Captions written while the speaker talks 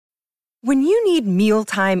When you need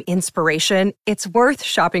mealtime inspiration, it's worth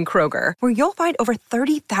shopping Kroger, where you'll find over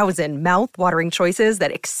 30,000 mouth-watering choices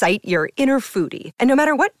that excite your inner foodie. And no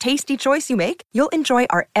matter what tasty choice you make, you'll enjoy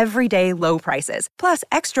our everyday low prices, plus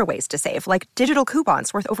extra ways to save, like digital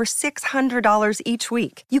coupons worth over $600 each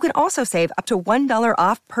week. You can also save up to $1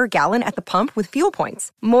 off per gallon at the pump with fuel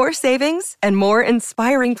points. More savings and more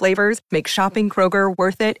inspiring flavors make shopping Kroger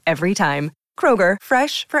worth it every time. Kroger,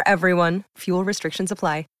 fresh for everyone. Fuel restrictions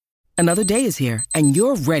apply. Another day is here, and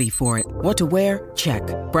you're ready for it. What to wear? Check.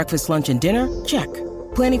 Breakfast, lunch, and dinner? Check.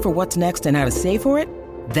 Planning for what's next and how to save for it?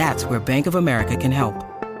 That's where Bank of America can help.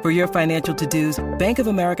 For your financial to-dos, Bank of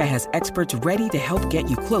America has experts ready to help get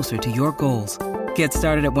you closer to your goals. Get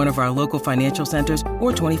started at one of our local financial centers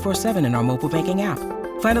or 24/7 in our mobile banking app.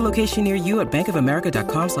 Find a location near you at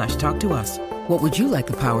bankofamerica.com/talktous. What would you like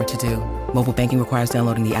the power to do? Mobile banking requires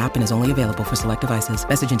downloading the app and is only available for select devices.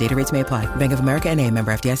 Message and data rates may apply. Bank of America N.A.,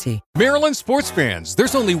 member FDIC. Maryland sports fans,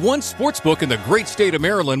 there's only one sports book in the great state of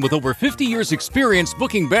Maryland with over 50 years experience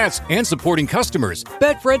booking bets and supporting customers.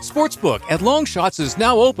 Betfred Sportsbook at Longshots is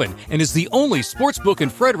now open and is the only sports book in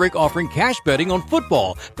Frederick offering cash betting on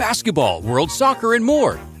football, basketball, world soccer, and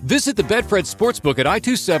more. Visit the Betfred Sportsbook at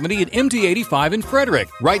I-270 and MD-85 in Frederick,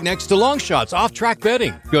 right next to Longshots off-track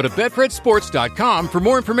betting. Go to betfredsports.com for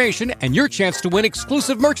more information and your chance to win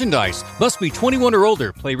exclusive merchandise. Must be 21 or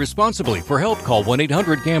older. Play responsibly. For help, call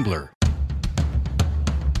 1-800-GAMBLER.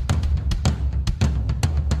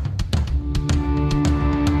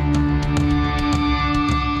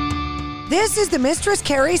 This is the Mistress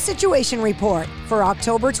Carrie Situation Report for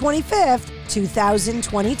October 25th,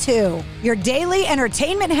 2022. Your daily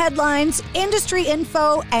entertainment headlines, industry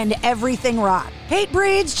info, and everything rock.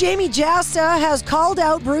 Hatebreed's Jamie Jasta has called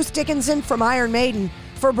out Bruce Dickinson from Iron Maiden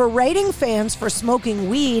for berating fans for smoking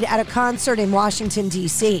weed at a concert in Washington,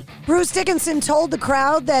 D.C. Bruce Dickinson told the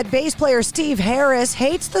crowd that bass player Steve Harris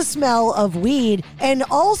hates the smell of weed and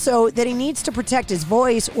also that he needs to protect his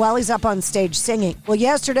voice while he's up on stage singing. Well,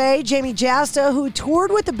 yesterday, Jamie Jasta, who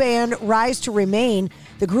toured with the band Rise to Remain,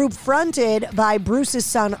 the group fronted by Bruce's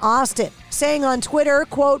son, Austin, saying on Twitter,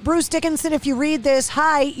 quote, "Bruce Dickinson, if you read this,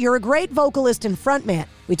 hi, you're a great vocalist and frontman.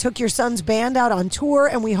 We took your son's band out on tour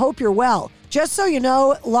and we hope you're well. Just so you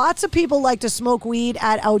know, lots of people like to smoke weed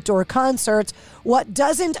at outdoor concerts. What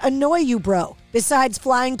doesn't annoy you, bro? Besides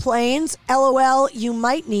flying planes, LOL, you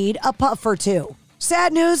might need a puff or two."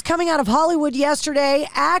 Sad news coming out of Hollywood yesterday.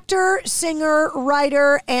 Actor, singer,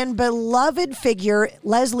 writer, and beloved figure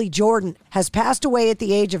Leslie Jordan has passed away at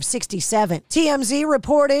the age of 67. TMZ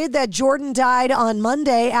reported that Jordan died on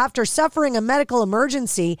Monday after suffering a medical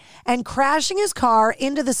emergency and crashing his car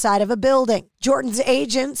into the side of a building. Jordan's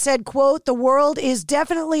agent said, quote, "The world is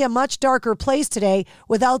definitely a much darker place today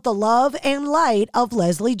without the love and light of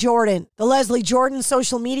Leslie Jordan." The Leslie Jordan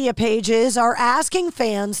social media pages are asking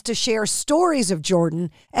fans to share stories of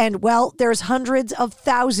Jordan, and, well, there's hundreds of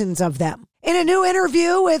thousands of them. In a new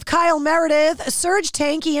interview with Kyle Meredith, Serge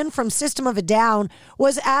Tankian from System of a Down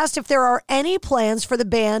was asked if there are any plans for the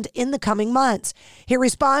band in the coming months. He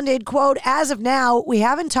responded, quote, "As of now, we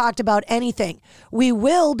haven't talked about anything. We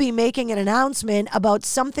will be making an announcement about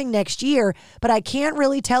something next year, but I can't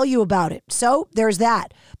really tell you about it. So there's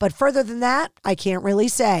that. But further than that, I can't really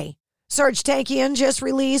say." Serge Tankian just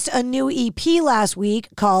released a new EP last week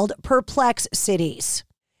called Perplex Cities.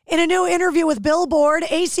 In a new interview with Billboard,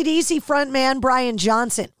 AC/DC frontman Brian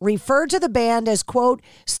Johnson referred to the band as, quote,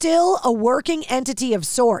 "still a working entity of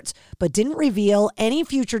sorts," but didn't reveal any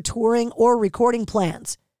future touring or recording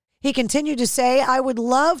plans. He continued to say, "I would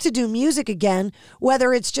love to do music again,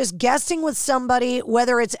 whether it's just guesting with somebody,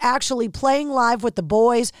 whether it's actually playing live with the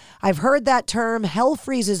boys. I've heard that term, hell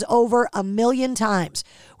freezes over, a million times,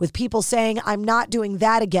 with people saying I'm not doing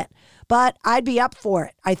that again. But I'd be up for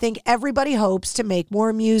it. I think everybody hopes to make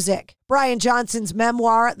more music." Brian Johnson's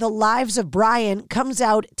memoir, The Lives of Brian, comes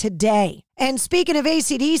out today. And speaking of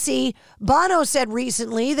AC/DC, Bono said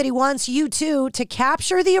recently that he wants U2 to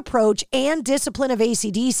capture the approach and discipline of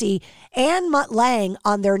AC/DC and Mutt Lange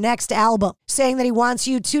on their next album, saying that he wants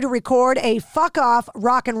U2 to record a fuck-off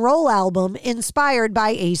rock and roll album inspired by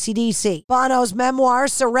AC/DC. Bono's memoir,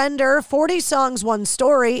 Surrender, 40 Songs, One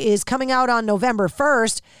Story, is coming out on November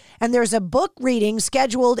 1st, and there's a book reading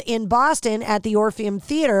scheduled in Boston at the Orpheum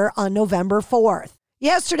Theater on November 4th.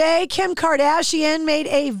 Yesterday, Kim Kardashian made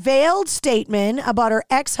a veiled statement about her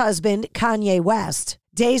ex-husband, Kanye West,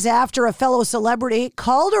 days after a fellow celebrity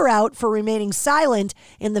called her out for remaining silent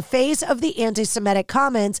in the face of the anti-Semitic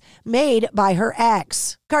comments made by her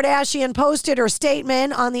ex. Kardashian posted her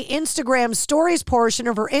statement on the Instagram stories portion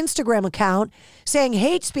of her Instagram account, saying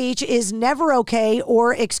hate speech is never okay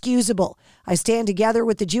or excusable. I stand together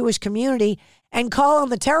with the Jewish community and call on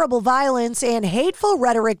the terrible violence and hateful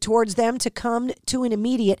rhetoric towards them to come to an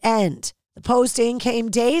immediate end. The posting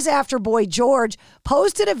came days after Boy George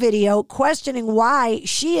posted a video questioning why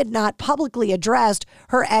she had not publicly addressed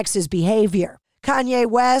her ex's behavior. Kanye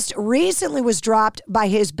West recently was dropped by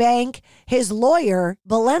his bank, his lawyer,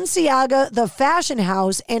 Balenciaga, the fashion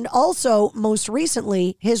house, and also, most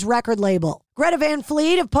recently, his record label. Greta Van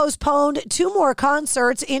Fleet have postponed 2 more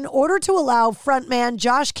concerts in order to allow frontman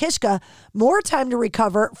Josh Kishka more time to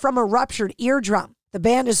recover from a ruptured eardrum. The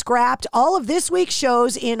band has scrapped all of this week's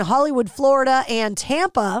shows in Hollywood, Florida, and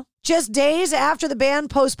Tampa, just days after the band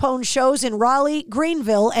postponed shows in Raleigh,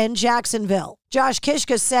 Greenville, and Jacksonville. Josh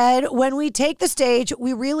Kishka said, "When we take the stage,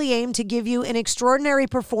 we really aim to give you an extraordinary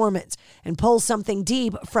performance and pull something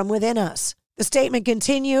deep from within us." The statement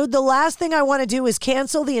continued, "The last thing I want to do is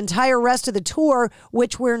cancel the entire rest of the tour,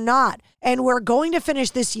 which we're not. And we're going to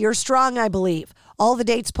finish this year strong, I believe. All the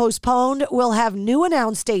dates postponed. We'll have new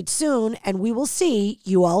announced dates soon, and we will see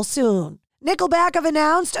you all soon." Nickelback have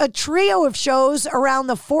announced a trio of shows around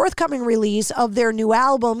the forthcoming release of their new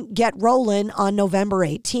album, Get Rollin', on November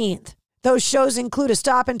 18th. Those shows include a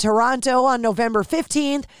stop in Toronto on November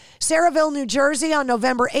 15th, Saraville, New Jersey on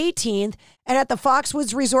November 18th, and at the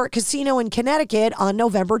Foxwoods Resort Casino in Connecticut on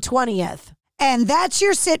November 20th. And that's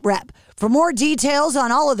your Sit Rep. For more details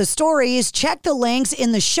on all of the stories, check the links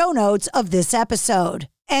in the show notes of this episode.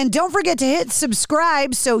 And don't forget to hit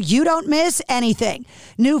subscribe so you don't miss anything.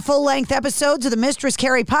 New full-length episodes of the Mistress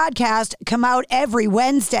Carrie podcast come out every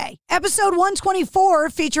Wednesday. Episode 124,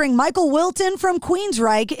 featuring Michael Wilton from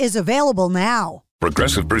Queensryche, is available now.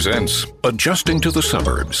 Progressive presents Adjusting to the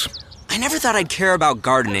Suburbs. I never thought I'd care about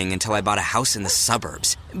gardening until I bought a house in the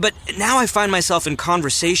suburbs. But now I find myself in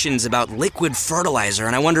conversations about liquid fertilizer,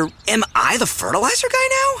 and I wonder, am I the fertilizer guy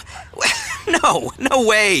now? No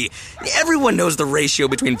way. Everyone knows the ratio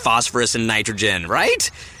between phosphorus and nitrogen,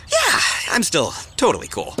 right? Yeah, I'm still totally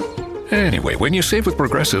cool. Anyway, when you save with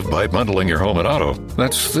Progressive by bundling your home and auto,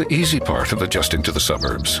 that's the easy part of adjusting to the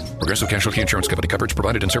suburbs. Progressive Casualty Insurance Company. Coverage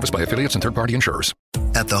provided and serviced by affiliates and third-party insurers.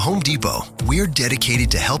 At the Home Depot, we're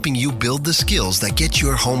dedicated to helping you build the skills that get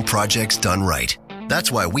your home projects done right.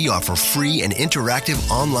 That's why we offer free and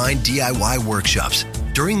interactive online DIY workshops.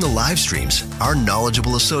 During the live streams, our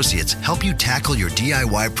knowledgeable associates help you tackle your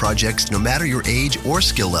DIY projects no matter your age or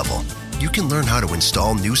skill level. You can learn how to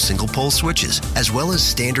install new single-pole switches, as well as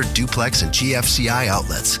standard duplex and GFCI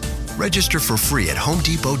outlets. Register for free at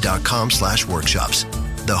homedepot.com/workshops.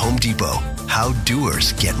 The Home Depot. How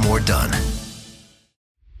doers get more done.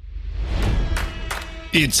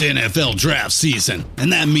 It's NFL draft season,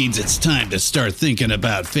 and that means it's time to start thinking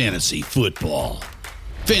about fantasy football.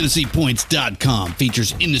 FantasyPoints.com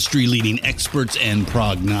features industry-leading experts and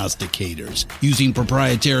prognosticators using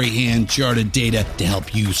proprietary hand-charted data to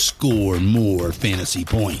help you score more fantasy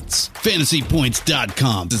points.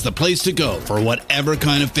 FantasyPoints.com is the place to go for whatever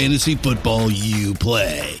kind of fantasy football you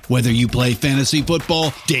play. Whether you play fantasy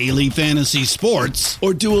football, daily fantasy sports,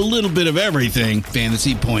 or do a little bit of everything,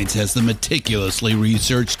 Fantasy Points has the meticulously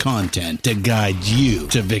researched content to guide you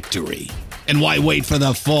to victory. And why wait for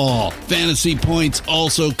the fall? Fantasy Points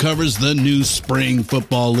also covers the new spring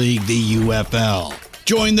football league, the UFL.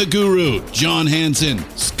 Join the guru, John Hansen,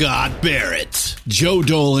 Scott Barrett, Joe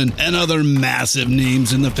Dolan, and other massive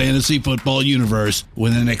names in the fantasy football universe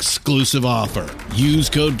with an exclusive offer. Use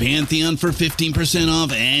code Pantheon for 15%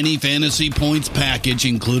 off any Fantasy Points package,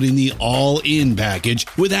 including the all-in package,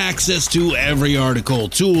 with access to every article,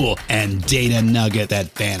 tool, and data nugget that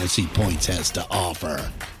Fantasy Points has to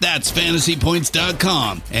offer. That's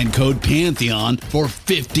FantasyPoints.com and code Pantheon for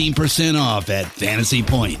 15% off at Fantasy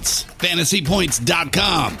Points.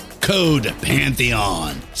 FantasyPoints.com, code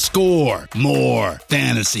Pantheon. Score more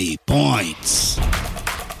fantasy points.